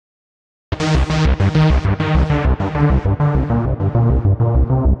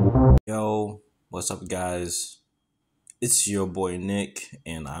What's up, guys? It's your boy Nick,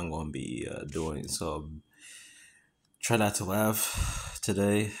 and I'm gonna be doing some try not to laugh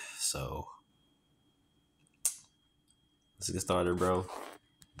today. So let's get started, bro.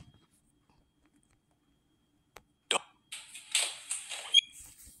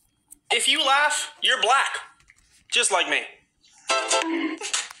 If you laugh, you're black, just like me.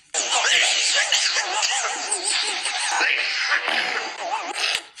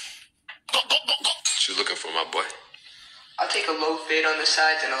 What you looking for, my boy? I'll take a low fade on the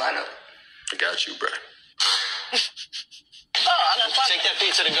sides and a lineup. I got you, bro. Take that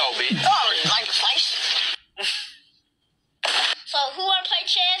pizza to go, B. Like the place. So who wanna play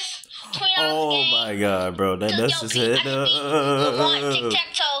chess? Oh my god, bro, that's just it.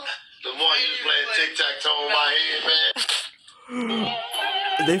 Tic-tac-toe. The more you playing tic-tac-toe in my head, man.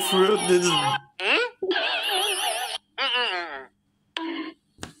 They for real did this.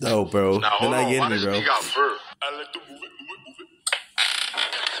 No, bro, Now, they're hold not on. Why getting me, does bro. he got fur? I like to move it.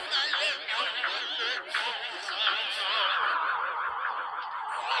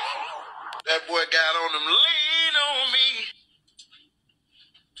 That boy got on them lean on me.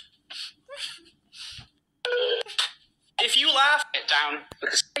 If you laugh, get down.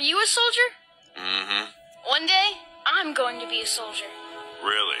 Are you a soldier? Mm-hmm. One day, I'm going to be a soldier.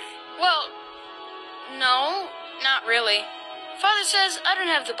 Really? Well, no, not really. Father says I don't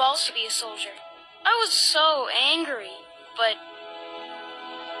have the balls to be a soldier. I was so angry, but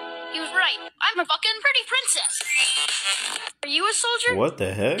he was right. I'm a fucking pretty princess. Are you a soldier? What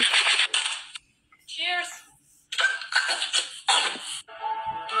the heck? Cheers.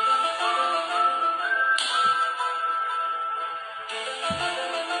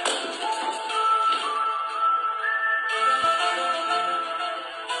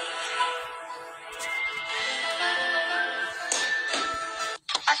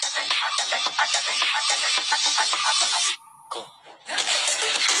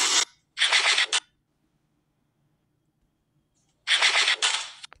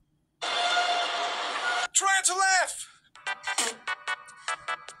 Trying to laugh.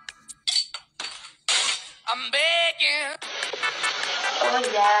 I'm begging.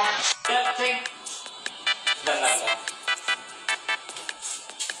 Oh yeah.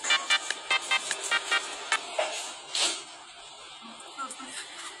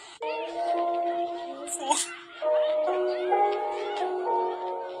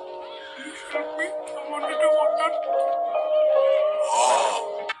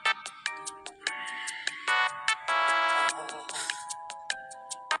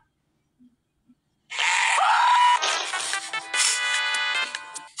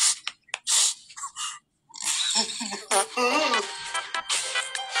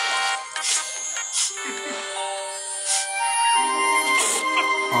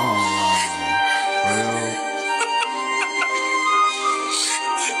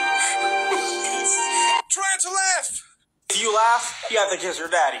 Trying to laugh. If you laugh, you have to kiss your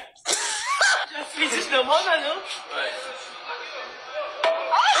daddy.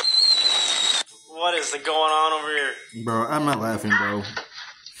 What is going on over here? Bro, I'm not laughing, bro.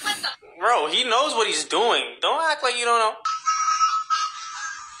 Bro, he knows what he's doing. Don't act like you don't know.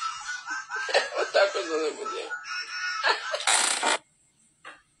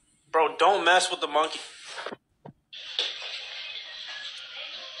 Bro, don't mess with the monkey.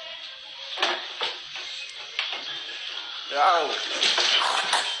 Yo.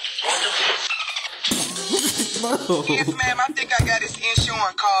 Bro. Yes, ma'am. I think I got his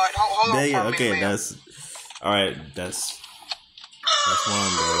insurance card. Hold on Dang it, for a minute, okay, ma'am. that's alright, that's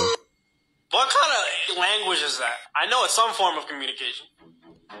one, bro. What kind of language is that? I know it's some form of communication.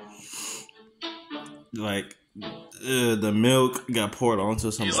 Like, the milk got poured onto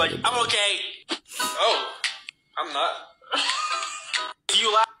somebody. He's like, I'm okay. Oh, I'm not.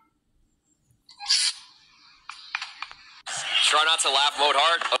 You laugh. Try not to laugh mode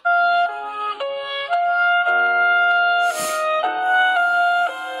hard.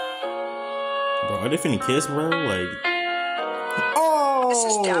 Bro, are they finna kiss, bro? Like, oh,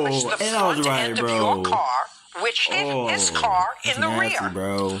 Establish the and I was front right, end of bro. your car, which hit his car that's in the nasty, rear.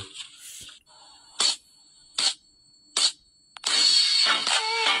 bro.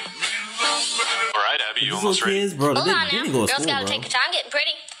 All right, Abby, you These almost little ready? kids, bro, Hold they on didn't now. go to Girls school, gotta bro. take their time getting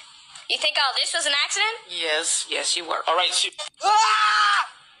pretty. You think all this was an accident? Yes, you were. All right, so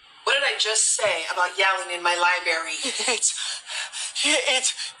What did I just say about yelling in my library? It's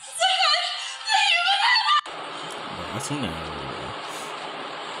Bro, I seen that already, bro.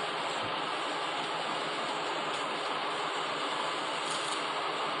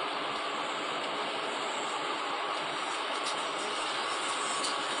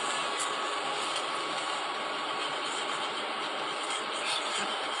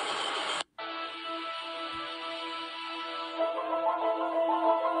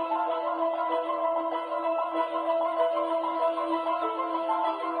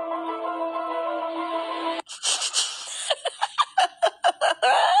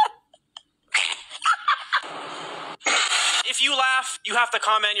 you laugh, you have to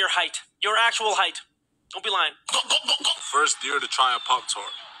comment your height. Your actual height. Don't be lying. First deer to try a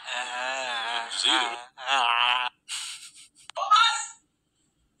Pop-Tart. See it.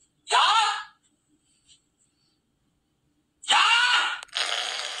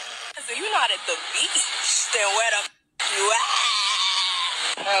 So you're not at the beach. Then where the you at?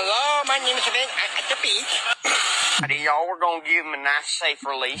 Hello, my name is Vin. I'm at the beach. Y'all, we're gonna give him a nice, safe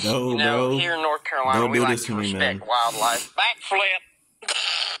release. No, you know, bro. here in North Carolina, Don't we do like this to to me, respect man. wildlife. Backflip.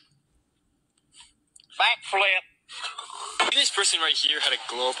 Backflip. Maybe this person right here had a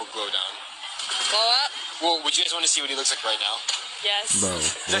glow up or glow down. Blow up? Well, would you guys want to see what he looks like right now? Yes. Bro,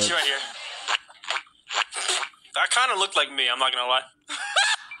 It's actually what? right here. That kind of looked like me, I'm not gonna lie.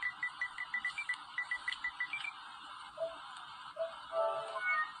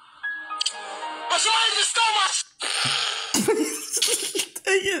 But somebody just stole my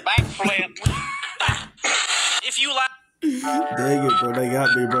Dang it. Backflip. If you laugh, Dang it, bro. They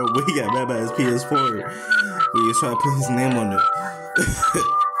got me, bro. We got mad by his PS4. We was trying to put his name on it.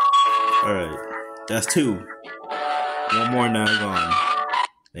 Alright. That's 2. One more now gone.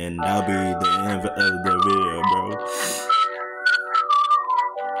 And that'll be the end of the video, bro.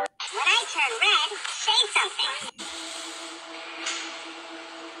 When I turn red, say something.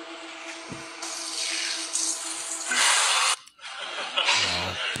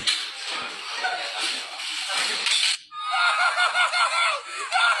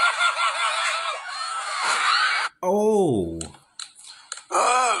 Oh.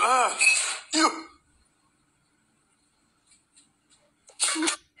 You.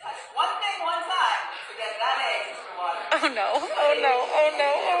 One thing, one time. Forget that egg, Mr. Water. Oh no, oh no, oh no,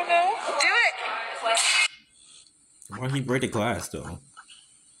 oh no. Do it. Why'd he break the glass, though?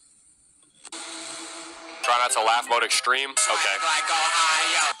 Try not to laugh mode extreme. Okay. Like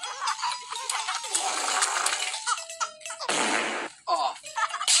Ohio. Oh.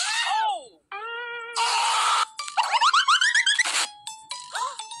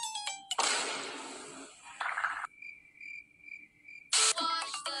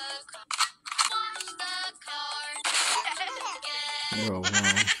 Bro, wow.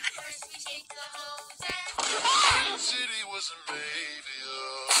 The city wasn't made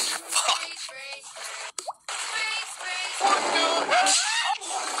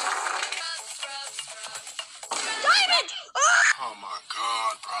Oh my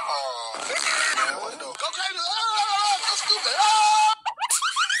God, bro. Go crazy. Go stupid.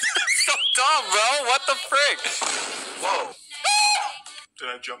 So dumb, bro. What the frick? Whoa. Did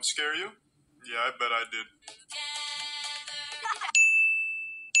I jump scare you? Yeah, I bet I did.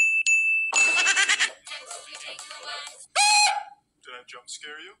 Did I jump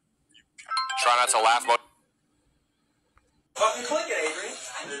scare you? Try not to laugh mode. fucking click it, Adrian.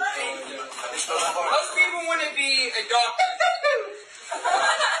 Most people want to be a doctor.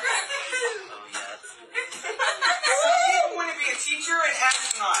 Some people want to be a teacher and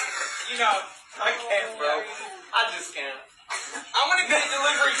astronaut. You know, I can't, bro. I just can't. I want to be a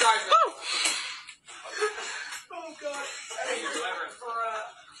delivery driver. Oh, God.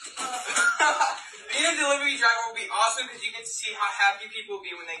 Being a delivery driver will be awesome because you get to see how happy people will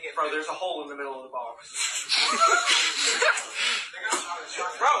be when they get. Bro, there's a hole in the middle of the box.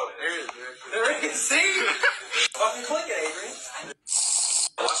 Bro, there is. See? Fucking click it, Adrian.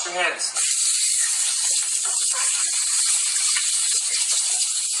 Wash your hands.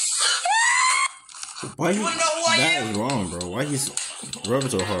 Why you? That is wrong, bro. Why he's rubbing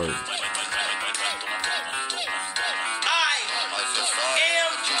so hard?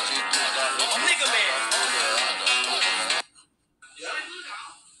 Nigga man.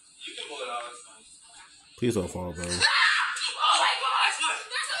 Please don't fall, bro.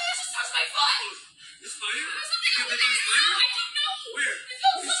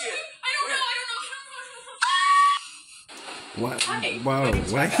 Why? Wow.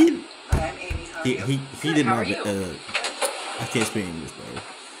 Why he did not. I can't speak English, bro.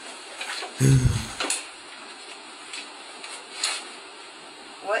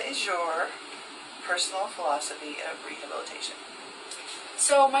 What is your personal philosophy of rehabilitation?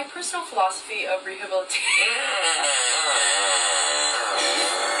 So my personal philosophy of rehabilitation.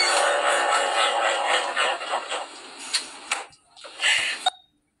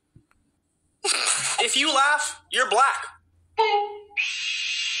 If you laugh, you're black.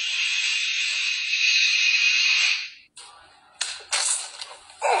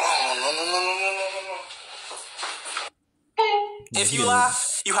 If you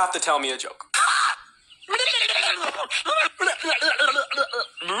laugh, you have to tell me a joke.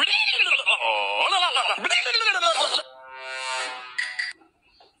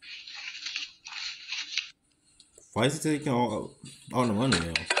 Why is he taking all the money now?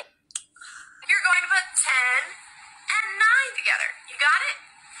 You're going to put 10 and 9 together. You got it?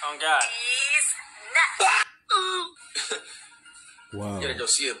 Oh, God. These nuts. Wow. You gotta go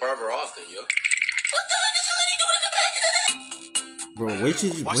see a barber often, yo. Bro,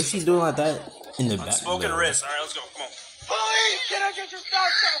 what's she doing like that in the back? Smoking wrist. All right, let's go. Come on. Please, can I get your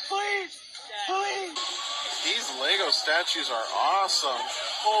start shot, please? Please. These Lego statues are awesome.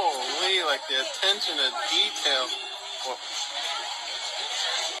 Holy, like the attention to detail. Well,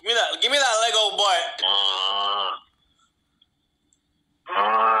 Give me that Lego butt.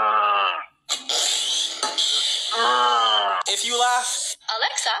 If you laugh,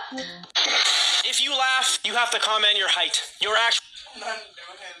 Alexa. if you laugh, you have to comment your height. Your actual.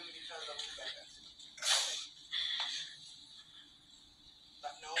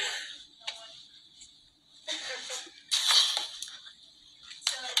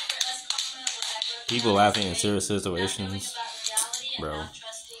 People laughing in serious situations, bro.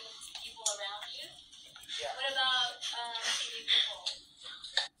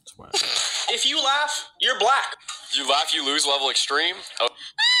 If you laugh, you're black. You laugh, you lose level extreme. Oh.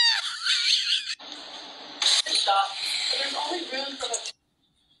 Stop. There's only room for the...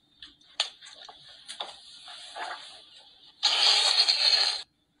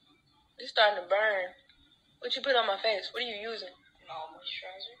 It's starting to burn. What you put on my face? What are you using? No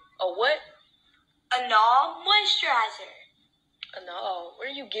moisturizer. A what? A Null moisturizer. A no. Where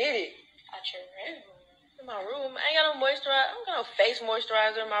do you get it? At your room. In my room. I ain't got no moisturizer. I don't got no face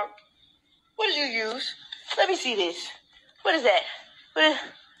moisturizer in my... What did you use? Let me see this. What is that? What is...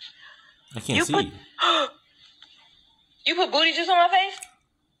 I can't see. You put booty juice on my face?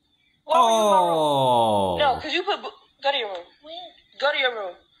 Why were you in my room? No, because you put... Go to your room. Go to your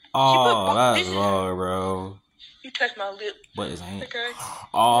room. Oh, that's wrong, bro. You touched my lip. What is that? Okay.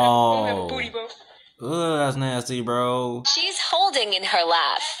 Oh. I don't have a booty bump. Ugh, that's nasty, bro. She's holding in her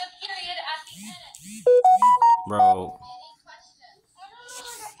lap. Bro.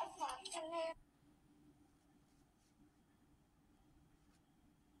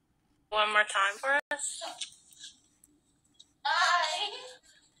 One more time for us.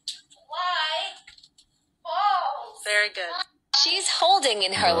 Very good. She's holding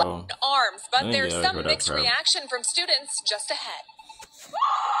in her Bro. arms, but There you there's go, some good mixed up, bro. reaction from students just ahead.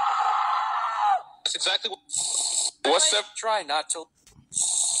 that's exactly what. Try not to.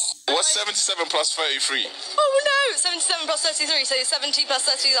 What's 77 plus 33? Oh no! 77 plus 33. So 70 plus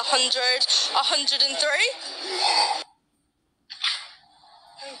 30 is 100. 103.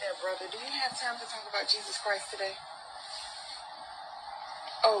 Hey there, brother. Do you have time to talk about Jesus Christ today?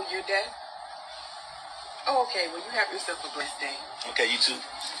 Oh, you're dead? Oh, okay. Well, you have yourself a blessed day. Okay, you too.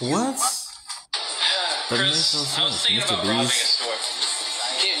 What? That makes no sense. Mr. Beast. You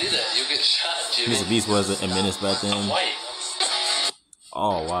can't do that. You'll get shot, Jimmy. Mr. Beast wasn't a menace back then. White.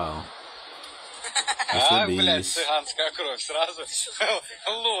 Oh, wow. Mr. Beast. цыганская кровь сразу.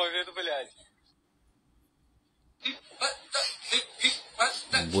 Ловит, блядь.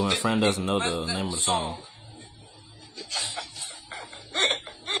 Well, my friend doesn't know the name of the song.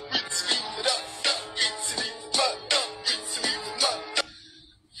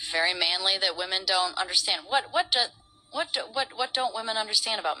 Very manly that women don't understand. What don't women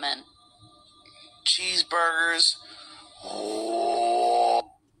understand about men? Cheeseburgers.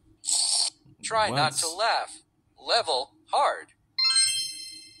 Try What? not to laugh. Level hard.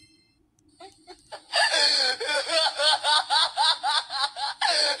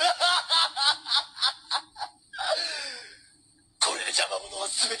 これで邪魔者は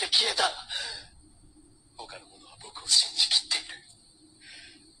全て消えた。他の者は僕を信じきっている。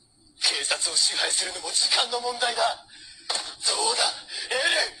警察を支配するのも時間の問題だ。そうだ、エ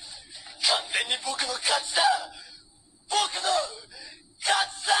レン。完全に僕の勝ちだ。僕の勝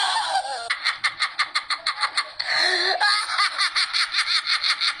ちだ。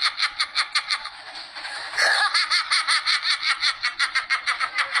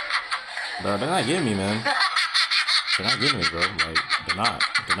Bro, they're not getting me, man. They're not getting me, bro. Like, they're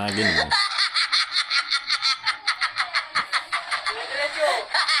not getting me.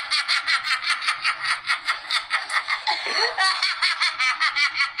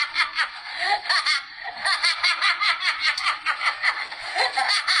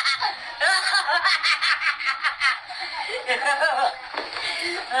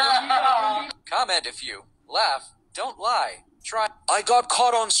 Comment if you laugh. Don't lie. Try. I got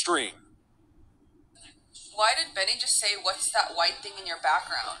caught on stream. Why did Benny just say, "What's that white thing in your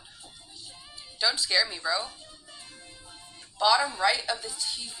background"? Don't scare me, bro. Bottom right of the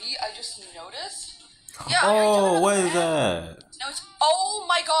TV, I just noticed. Yeah, Oh, what is that? No, it's, oh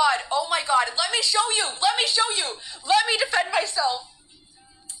my god, let me show you, let me defend myself.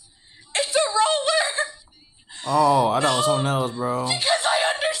 It's a roller! Oh, I thought it was something else, bro. Because I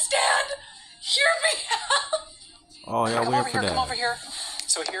understand! Hear me out! Oh, yeah, weird for that. Come over here.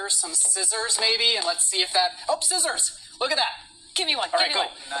 So here's some scissors, maybe, and let's see if that... Oh, scissors! Look at that. Give me one. All Give right, me go.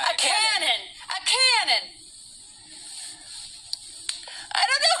 one. A cannon. A cannon. I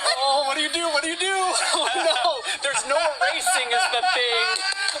don't know. Oh, what do you do? What do you do? Oh, no. There's no erasing is the thing.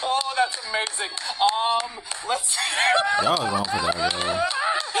 Oh, that's amazing. Let's... Y'all was wrong for that, bro.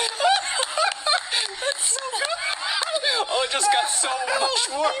 That's so good. Oh, it just got so much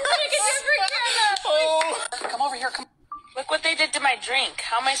worse. Oh. Come over here. Come. Look what they did to my drink.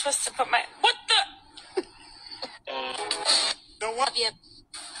 How am I supposed to put my... What the...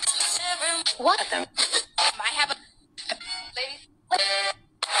 What? I have a... Ladies?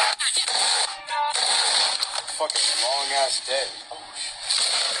 Fucking long-ass day. Oh,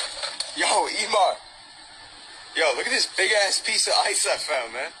 shit. Yo, Emar. Yo, look at this big-ass piece of ice I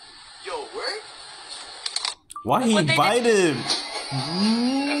found, man. Yo, where? Why he bite him?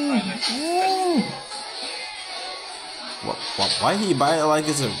 Why he bite it like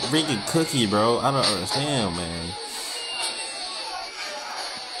it's a freaking cookie, bro? I don't understand, man.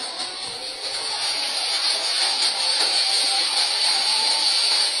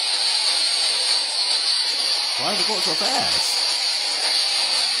 Why is it going so fast?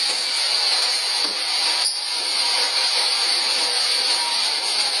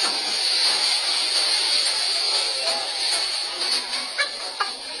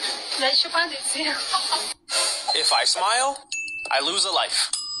 If I smile, I lose a life.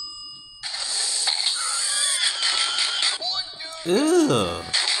 Ew.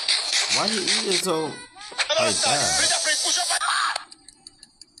 Why you eat it so like that?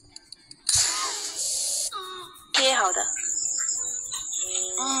 贴好的。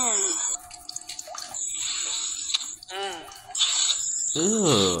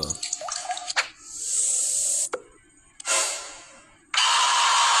Ew.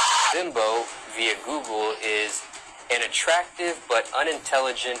 Bimbo via Google is an attractive but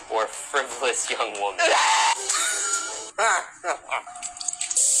unintelligent or frivolous young woman.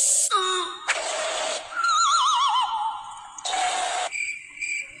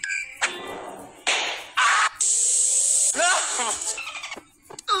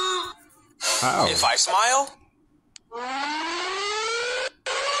 How? If I smile,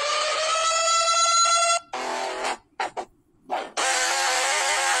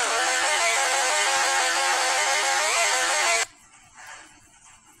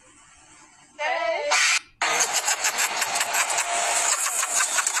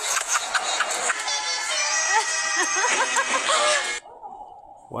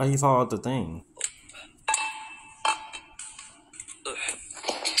 Why he fall out the thing?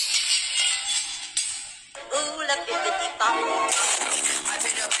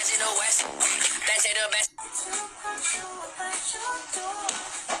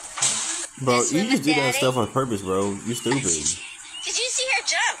 Bro, you just do that stuff on purpose, bro. You stupid. Did you see her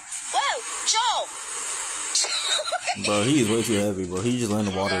jump? Whoa, Joel! Bro, he is way too heavy, bro. He just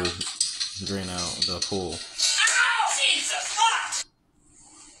letting the water drain out the pool. Jesus, fuck!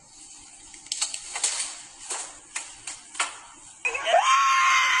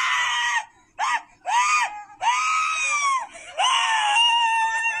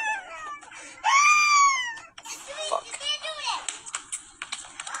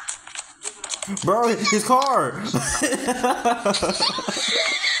 Bro, his car!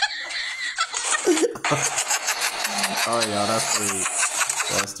 Alright, y'all, that's three.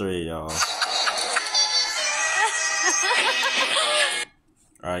 That's three, y'all.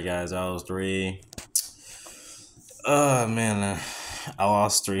 Alright, guys, that was three. Man, I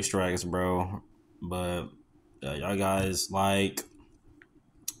lost 3 strikes, bro. But, y'all guys, like,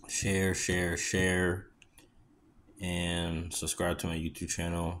 share, and subscribe to my YouTube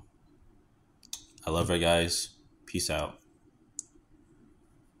channel. I love you guys. Peace out.